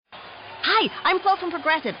Hi, I'm Flo from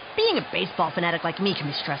Progressive. Being a baseball fanatic like me can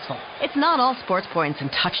be stressful. It's not all sports points and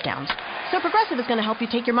touchdowns. So Progressive is going to help you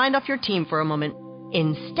take your mind off your team for a moment.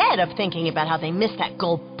 Instead of thinking about how they missed that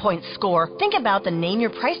goal point score, think about the Name Your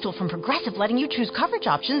Price tool from Progressive, letting you choose coverage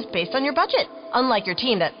options based on your budget, unlike your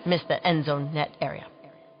team that missed the end zone net area.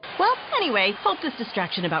 Well, anyway, hope this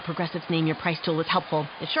distraction about Progressive's Name Your Price tool was helpful.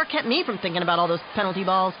 It sure kept me from thinking about all those penalty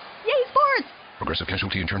balls. Yay, sports! Progressive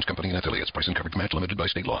Casualty Insurance Company and affiliates. Price and coverage match limited by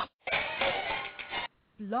state law.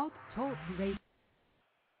 Blog Talk Radio.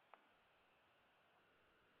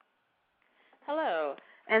 Hello,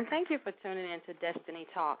 and thank you for tuning in to Destiny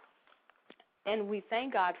Talk. And we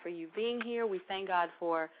thank God for you being here. We thank God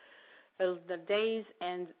for the days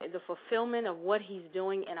and the fulfillment of what He's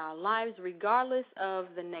doing in our lives, regardless of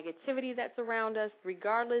the negativity that's around us,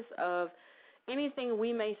 regardless of anything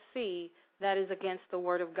we may see that is against the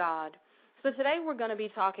Word of God. So today we're going to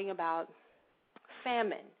be talking about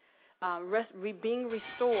famine, being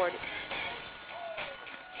restored.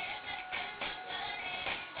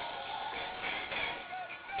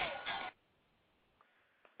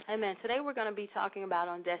 Amen. Today we're going to be talking about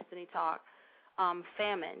on Destiny Talk,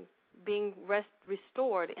 famine, being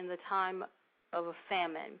restored in the time of a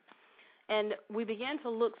famine. And we began to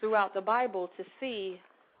look throughout the Bible to see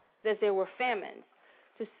that there were famines,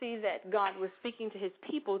 to see that God was speaking to His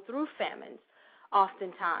people through famines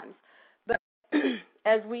oftentimes. But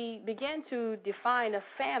as we began to define a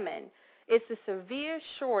famine, it's a severe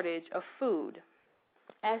shortage of food,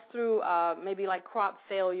 as through maybe like crop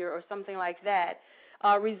failure or something like that,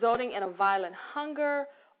 resulting in a violent hunger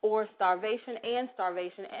or starvation and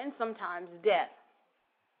sometimes death.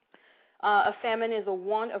 A famine is a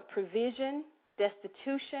want of provision,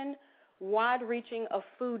 destitution, wide-reaching of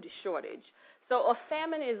food shortage. So a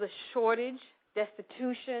famine is a shortage,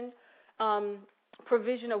 destitution,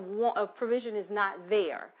 provision is not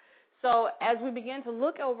there. So as we begin to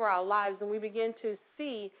look over our lives and we begin to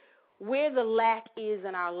see where the lack is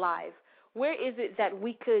in our life, where is it that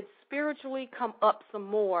we could spiritually come up some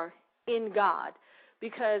more in God?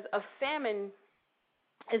 Because a famine,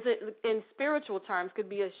 in spiritual terms, could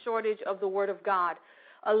be a shortage of the Word of God,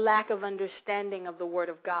 a lack of understanding of the Word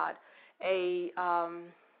of God.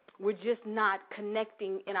 We're just not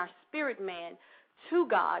connecting in our spirit man to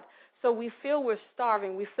God, so we feel we're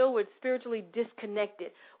starving. We feel we're spiritually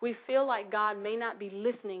disconnected. We feel like God may not be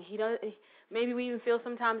listening. Maybe we even feel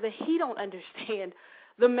sometimes that He don't understand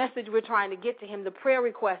the message we're trying to get to Him, the prayer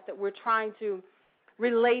request that we're trying to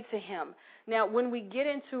relay to Him. Now, when we get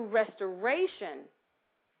into restoration,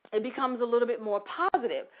 it becomes a little bit more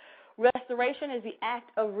positive. Restoration is the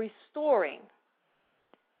act of restoring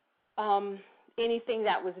anything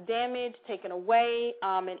that was damaged, taken away,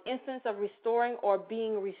 an instance of restoring or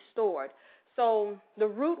being restored. So the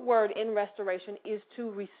root word in restoration is to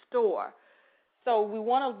restore. So we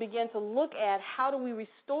want to begin to look at how do we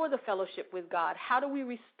restore the fellowship with God? How do we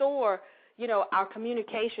restore, our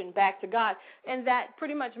communication back to God? And that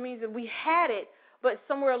pretty much means that we had it, but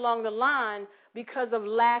somewhere along the line, because of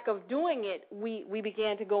lack of doing it, we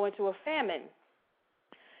began to go into a famine.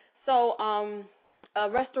 So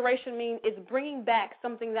restoration means it's bringing back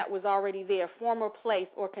something that was already there, former place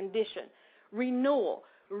or condition. Renewal,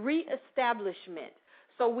 reestablishment.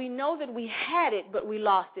 So we know that we had it, but we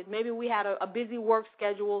lost it. Maybe we had a busy work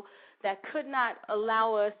schedule that could not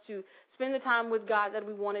allow us to spend the time with God that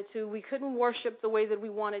we wanted to. We couldn't worship the way that we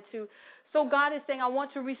wanted to. So God is saying, I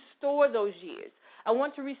want to restore those years. I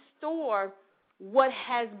want to restore what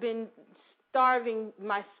has been starving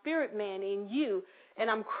my spirit man in you, and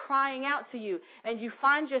I'm crying out to you. And you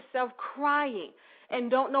find yourself crying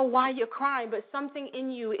and don't know why you're crying, but something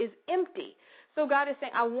in you is empty. So God is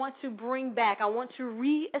saying, I want to bring back, I want to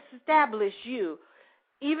reestablish you,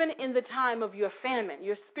 even in the time of your famine,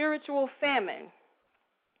 your spiritual famine.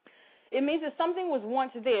 It means that something was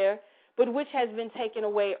once there, but which has been taken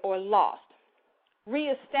away or lost.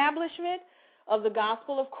 Reestablishment of the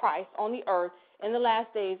gospel of Christ on the earth in the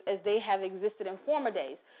last days as they have existed in former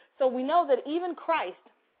days. So we know that even Christ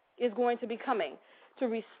is going to be coming to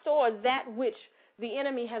restore that which the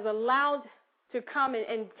enemy has allowed to come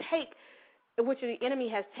and take, which the enemy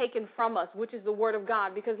has taken from us, which is the Word of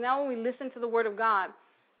God. Because now when we listen to the Word of God,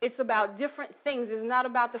 it's about different things. It's not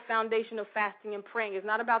about the foundation of fasting and praying. It's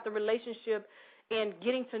not about the relationship and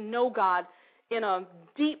getting to know God in a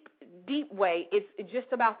deep, deep way. It's just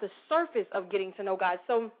about the surface of getting to know God.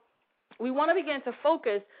 So we want to begin to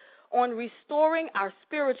focus on restoring our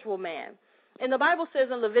spiritual man. And the Bible says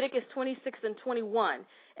in Leviticus 26 and 21,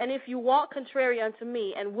 and if you walk contrary unto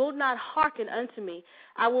me and will not hearken unto me,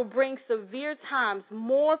 I will bring severe times,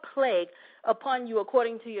 more plague upon you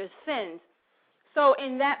according to your sins. So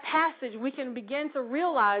in that passage, we can begin to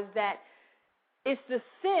realize that it's the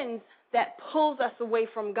sins that pulls us away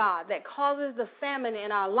from God, that causes the famine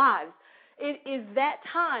in our lives. It is that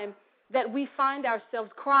time that we find ourselves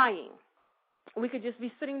crying. We could just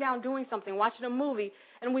be sitting down doing something, watching a movie,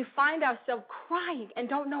 and we find ourselves crying and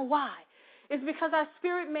don't know why. It's because our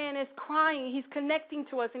spirit man is crying. He's connecting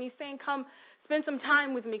to us, and he's saying, come spend some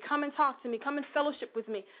time with me. Come and talk to me. Come and fellowship with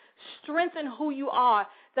me. Strengthen who you are,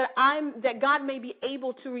 that God may be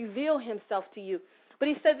able to reveal himself to you. But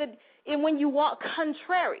he said that when you walk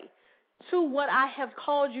contrary to what I have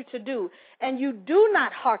called you to do, and you do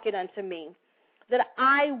not hearken unto me, that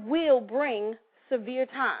I will bring severe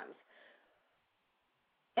times.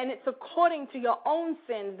 And it's according to your own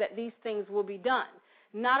sins that these things will be done,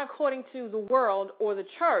 not according to the world or the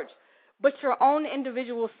church, but your own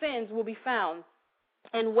individual sins will be found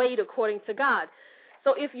and weighed according to God.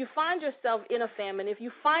 So if you find yourself in a famine, if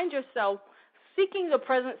you find yourself seeking the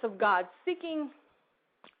presence of God, seeking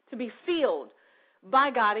to be filled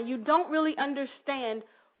by God, and you don't really understand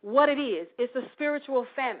what it is, it's a spiritual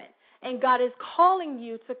famine, and God is calling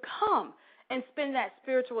you to come and spend that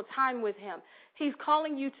spiritual time with him. He's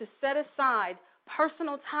calling you to set aside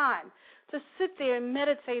personal time, to sit there and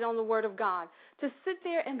meditate on the Word of God, to sit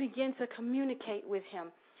there and begin to communicate with him.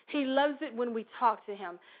 He loves it when we talk to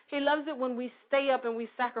him. He loves it when we stay up and we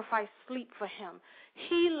sacrifice sleep for him.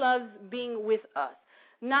 He loves being with us,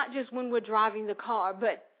 not just when we're driving the car,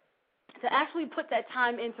 but to actually put that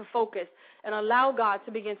time into focus and allow God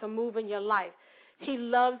to begin to move in your life. He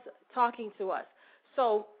loves talking to us.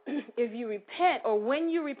 So if you repent, or when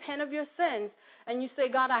you repent of your sins and you say,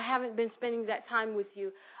 God, I haven't been spending that time with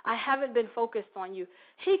you, I haven't been focused on you,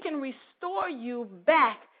 he can restore you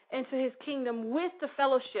back into his kingdom with the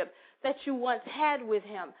fellowship that you once had with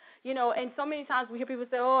him. You know, and so many times we hear people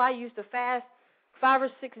say, oh, I used to fast 5 or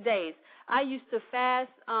 6 days. I used to fast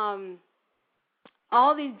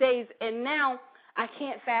all these days, and now I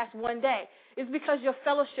can't fast one day. It's because your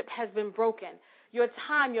fellowship has been broken. Your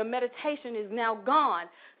time, your meditation is now gone.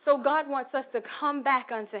 So God wants us to come back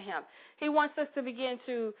unto him. He wants us to begin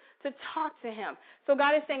to talk to him. So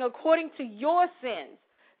God is saying, according to your sins,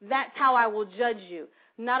 that's how I will judge you,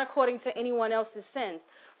 not according to anyone else's sins.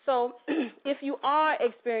 So if you are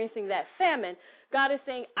experiencing that famine, God is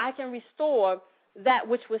saying, I can restore that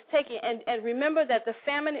which was taken. And remember that the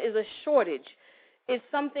famine is a shortage. It's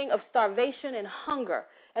something of starvation and hunger.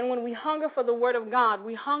 And when we hunger for the Word of God,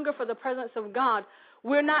 we hunger for the presence of God,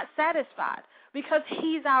 we're not satisfied because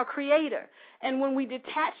he's our creator. And when we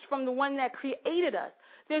detach from the one that created us,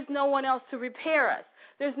 there's no one else to repair us.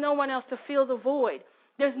 There's no one else to fill the void.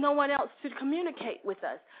 There's no one else to communicate with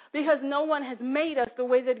us because no one has made us the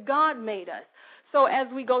way that God made us. So as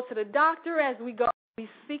we go to the doctor, as we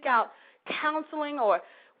seek out counseling, or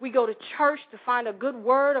we go to church to find a good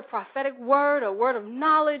word, a prophetic word, a word of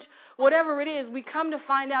knowledge, whatever it is, we come to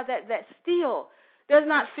find out that still does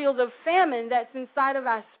not feel the famine that's inside of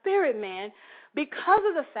our spirit man, because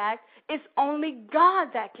of the fact it's only God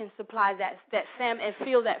that can supply that famine and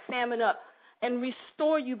fill that famine up and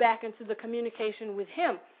restore you back into the communication with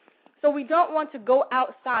him. So we don't want to go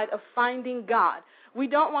outside of finding God. We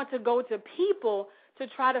don't want to go to people to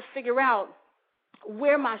try to figure out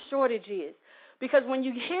where my shortage is. Because when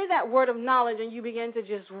you hear that word of knowledge and you begin to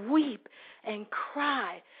just weep and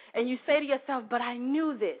cry, and you say to yourself, but I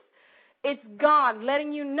knew this, it's God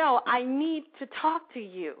letting you know, I need to talk to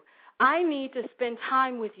you. I need to spend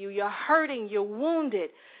time with you. You're hurting. You're wounded.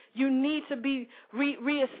 You need to be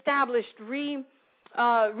reestablished,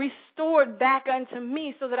 restored back unto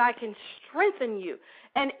me so that I can strengthen you.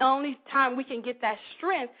 And the only time we can get that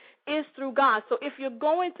strength is through God. So if you're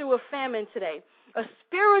going through a famine today, a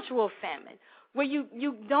spiritual famine, where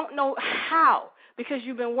you don't know how because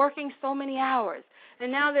you've been working so many hours,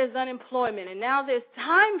 and now there's unemployment, and now there's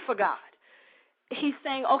time for God, he's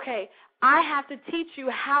saying, okay, I have to teach you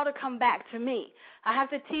how to come back to me. I have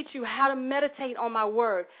to teach you how to meditate on my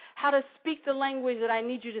word, how to speak the language that I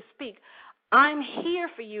need you to speak. I'm here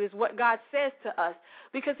for you is what God says to us,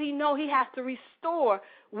 because he knows he has to restore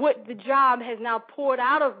what the job has now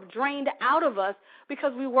drained out of us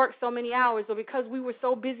because we worked so many hours, or because we were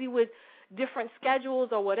so busy with different schedules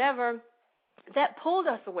or whatever that pulled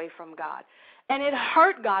us away from God. And it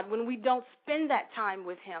hurt God when we don't spend that time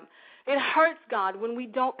with him. It hurts God when we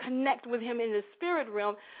don't connect with him in the spirit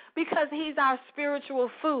realm, because he's our spiritual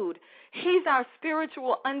food. He's our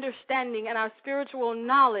spiritual understanding and our spiritual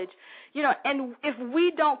knowledge. You know, and if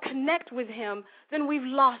we don't connect with him, then we've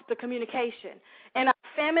lost the communication. And our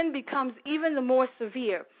famine becomes even the more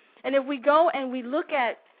severe. And if we go and we look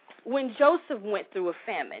at when Joseph went through a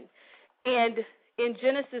famine, and in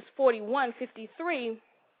Genesis 41:53,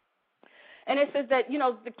 and it says that,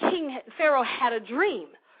 the king, Pharaoh, had a dream.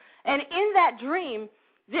 And in that dream,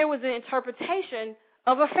 there was an interpretation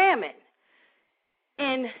of a famine.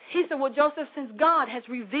 And he said, well, Joseph, since God has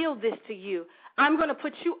revealed this to you, I'm going to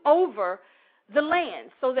put you over the land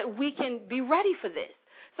so that we can be ready for this.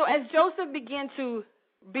 So as Joseph began to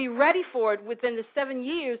be ready for it within the 7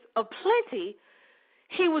 years of plenty,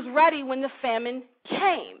 he was ready when the famine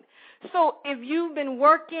came. So if you've been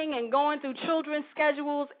working and going through children's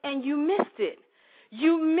schedules and you missed it,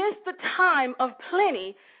 you missed the time of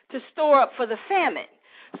plenty to store up for the famine.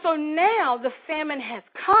 So now the famine has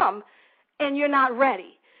come and you're not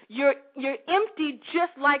ready. You're empty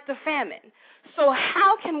just like the famine. So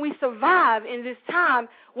how can we survive in this time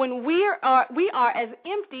when we are as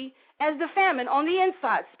empty as the famine on the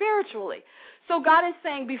inside spiritually? So God is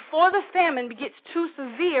saying before the famine gets too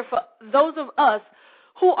severe for those of us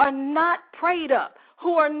who are not prayed up,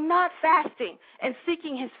 who are not fasting and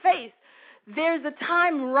seeking his face, there's a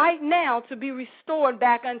time right now to be restored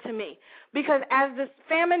back unto me. Because as this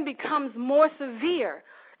famine becomes more severe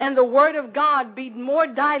and the word of God be more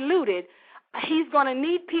diluted, he's going to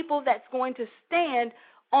need people that's going to stand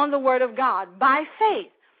on the word of God by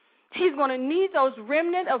faith. He's going to need those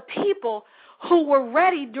remnant of people who were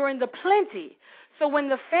ready during the plenty. So when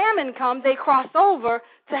the famine comes, they cross over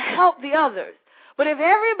to help the others. But if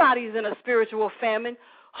everybody's in a spiritual famine,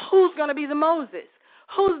 who's going to be the Moses?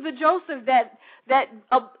 Who's the Joseph that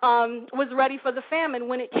was ready for the famine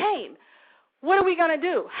when it came? What are we going to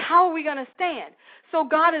do? How are we going to stand? So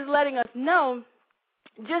God is letting us know,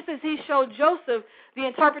 just as he showed Joseph the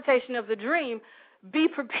interpretation of the dream, be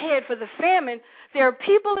prepared for the famine. There are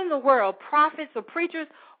people in the world, prophets or preachers,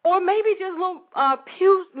 or maybe just little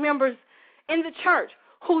pew members in the church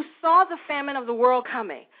who saw the famine of the world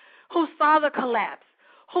coming, who saw the collapse,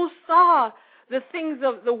 who saw the things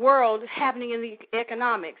of the world happening in the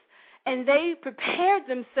economics, and they prepared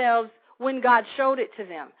themselves when God showed it to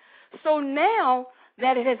them. So now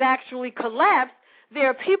that it has actually collapsed, there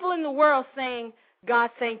are people in the world saying,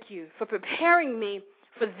 God, thank you for preparing me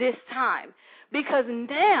for this time. Because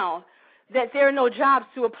now that there are no jobs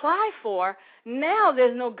to apply for, now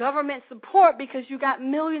there's no government support because you got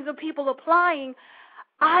millions of people applying.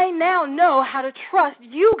 I now know how to trust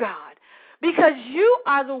you, God, because you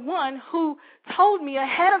are the one who told me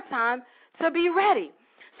ahead of time to be ready.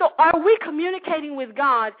 So are we communicating with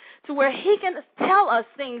God to where he can tell us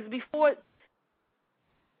things before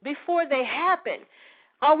they happen?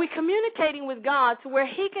 Are we communicating with God to where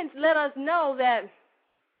he can let us know that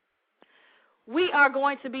we are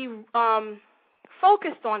going to be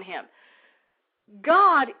focused on him?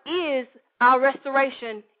 God is our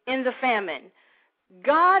restoration in the famine.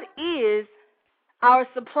 God is our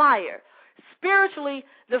supplier. Spiritually,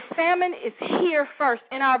 the famine is here first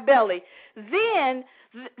in our belly. Then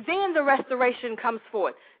the restoration comes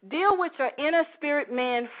forth. Deal with your inner spirit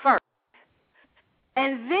man first.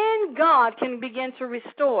 And then God can begin to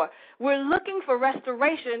restore. We're looking for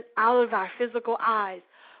restoration out of our physical eyes.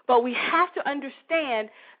 But we have to understand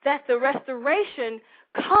that the restoration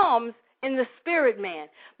comes in the spirit man.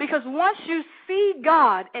 Because once you see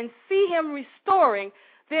God and see him restoring,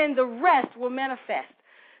 then the rest will manifest.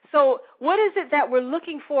 So what is it that we're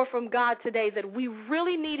looking for from God today that we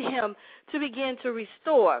really need him to begin to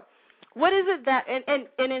restore? What is it that, and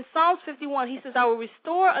in Psalms 51, he says, I will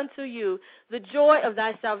restore unto you the joy of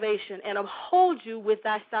thy salvation and uphold you with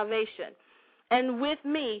thy salvation, and with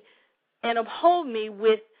me, and uphold me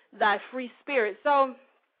with thy free spirit. So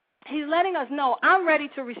he's letting us know, I'm ready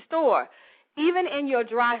to restore, even in your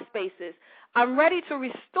dry spaces. I'm ready to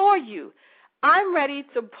restore you. I'm ready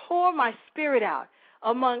to pour my spirit out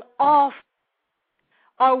among all.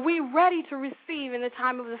 Are we ready to receive in the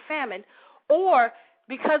time of the famine? Or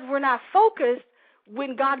because we're not focused,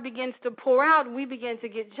 when God begins to pour out, we begin to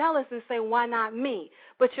get jealous and say, why not me?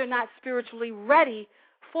 But you're not spiritually ready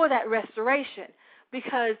for that restoration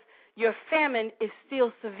because your famine is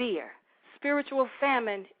still severe. Spiritual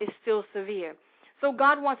famine is still severe. So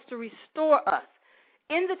God wants to restore us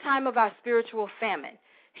in the time of our spiritual famine.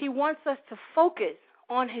 He wants us to focus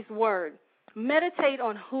on his word, meditate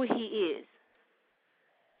on who he is,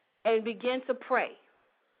 and begin to pray